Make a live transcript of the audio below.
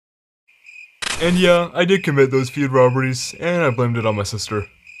And yeah, I did commit those feud robberies, and I blamed it on my sister.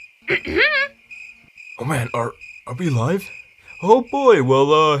 Oh man, are we live? Oh boy,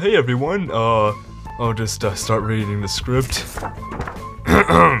 well, hey everyone, I'll just start reading the script.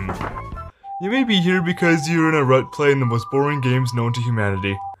 You may be here because you're in a rut playing the most boring games known to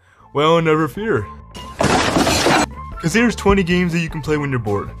humanity. Well, never fear. Cause here's 20 games that you can play when you're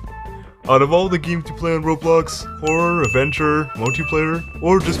bored. Out of all the games you play on Roblox, horror, adventure, multiplayer,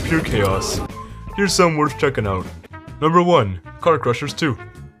 or just pure chaos, here's some worth checking out. Number 1, Car Crushers 2.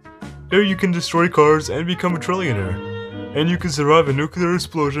 Here you can destroy cars and become a trillionaire. And you can survive a nuclear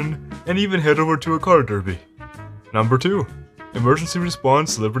explosion and even head over to a car derby. Number 2, Emergency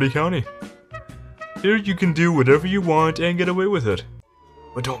Response Liberty County. Here you can do whatever you want and get away with it.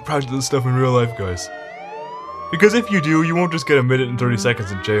 But don't practice this stuff in real life, guys. Because if you do, you won't just get a minute and 30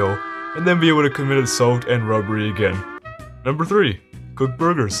 seconds in jail, and then be able to commit assault and robbery again. Number 3, Cook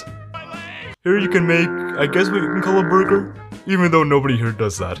Burgers. Here you can make, I guess what you can call a burger, even though nobody here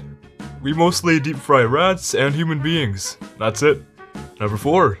does that. We mostly deep fry rats and human beings. That's it. Number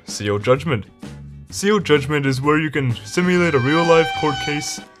 4, CO Judgement. CO Judgement is where you can simulate a real life court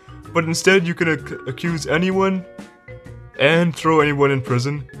case, but instead you can accuse anyone and throw anyone in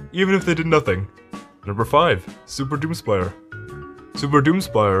prison, even if they did nothing. Number 5, Super Doomspire. Super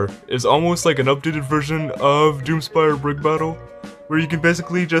Doomspire is almost like an updated version of Doomspire Brick Battle, where you can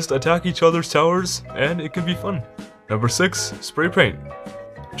basically just attack each other's towers, and it can be fun. Number 6, Spray Paint.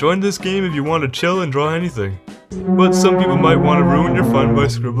 Join this game if you want to chill and draw anything, but some people might want to ruin your fun by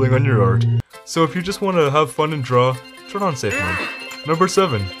scribbling on your art, so if you just want to have fun and draw, turn on safe mode. Number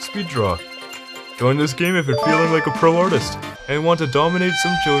 7, Speed Draw. Join this game if you're feeling like a pro artist, and want to dominate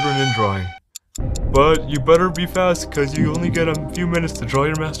some children in drawing. But you better be fast, cause you only get a few minutes to draw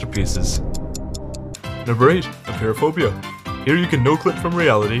your masterpieces. Number 8, Apeirophobia. Here you can no-clip from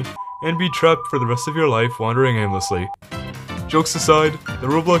reality, and be trapped for the rest of your life wandering aimlessly. Jokes aside, the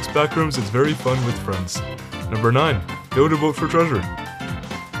Roblox Backrooms is very fun with friends. Number 9, Build a Boat for Treasure.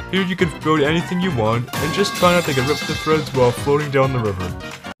 Here you can build anything you want, and just try not to get ripped to threads while floating down the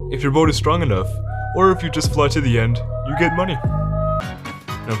river. If your boat is strong enough, or if you just fly to the end, you get money.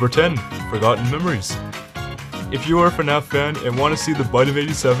 Number 10, Forgotten Memories. If you are a FNAF fan and want to see the Bite of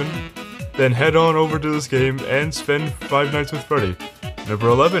 87, then head on over to this game and spend 5 nights with Freddy. Number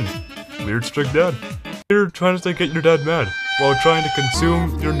 11, Weird Strict Dad. You're trying to get your dad mad, while trying to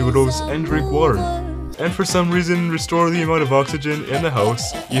consume your noodles and drink water, and for some reason restore the amount of oxygen in the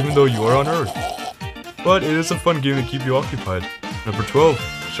house even though you are on Earth. But it is a fun game to keep you occupied. Number 12,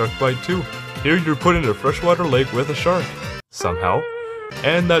 Sharkbite 2. Here you're put in a freshwater lake with a shark, somehow,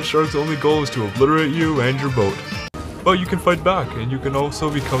 and that shark's only goal is to obliterate you and your boat. But you can fight back, and you can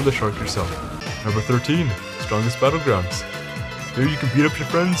also become the shark yourself. Number 13, Strongest Battlegrounds. Here you can beat up your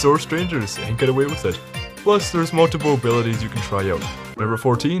friends or strangers and get away with it. Plus, there's multiple abilities you can try out. Number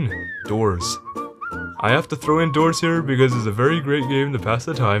 14, Doors. I have to throw in Doors here because it's a very great game to pass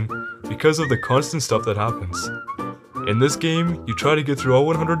the time because of the constant stuff that happens. In this game, you try to get through all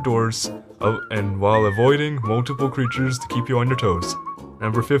 100 doors, and while avoiding multiple creatures to keep you on your toes.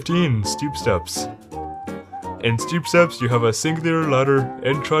 Number 15, Steep Steps. In Steep Steps, you have a singular ladder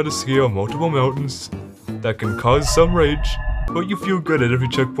and try to scale multiple mountains that can cause some rage, but you feel good at every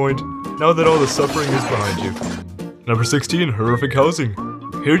checkpoint now that all the suffering is behind you. Number 16, Horrific Housing.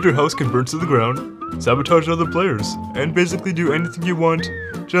 Here your house can burn to the ground, sabotage other players, and basically do anything you want,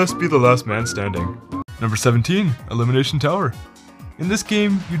 just be the last man standing. Number 17, Elimination Tower. In this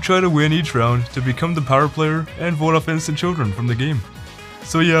game, you try to win each round to become the power player and vote off innocent children from the game.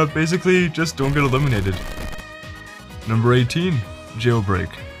 So yeah, basically just don't get eliminated. Number 18, Jailbreak.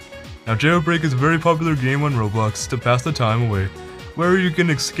 Now Jailbreak is a very popular game on Roblox to pass the time away, where you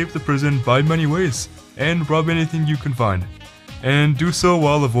can escape the prison by many ways, and rob anything you can find, and do so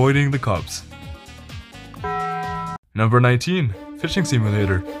while avoiding the cops. Number 19, Fishing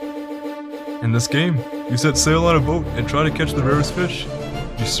Simulator. In this game, you set sail on a boat and try to catch the rarest fish.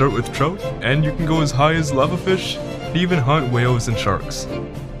 You start with trout, and you can go as high as lava fish, and even hunt whales and sharks.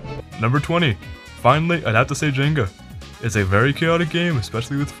 Number 20, finally I'd have to say Jenga. It's a very chaotic game,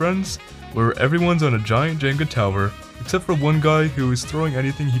 especially with friends, where everyone's on a giant Jenga tower, except for one guy who is throwing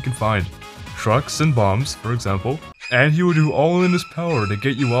anything he can find. Trucks and bombs, for example, and he will do all in his power to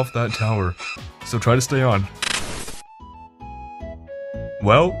get you off that tower, so try to stay on.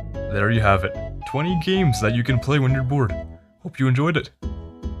 Well, there you have it. 20 games that you can play when you're bored. Hope you enjoyed it.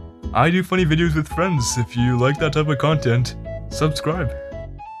 I do funny videos with friends. If you like that type of content, subscribe.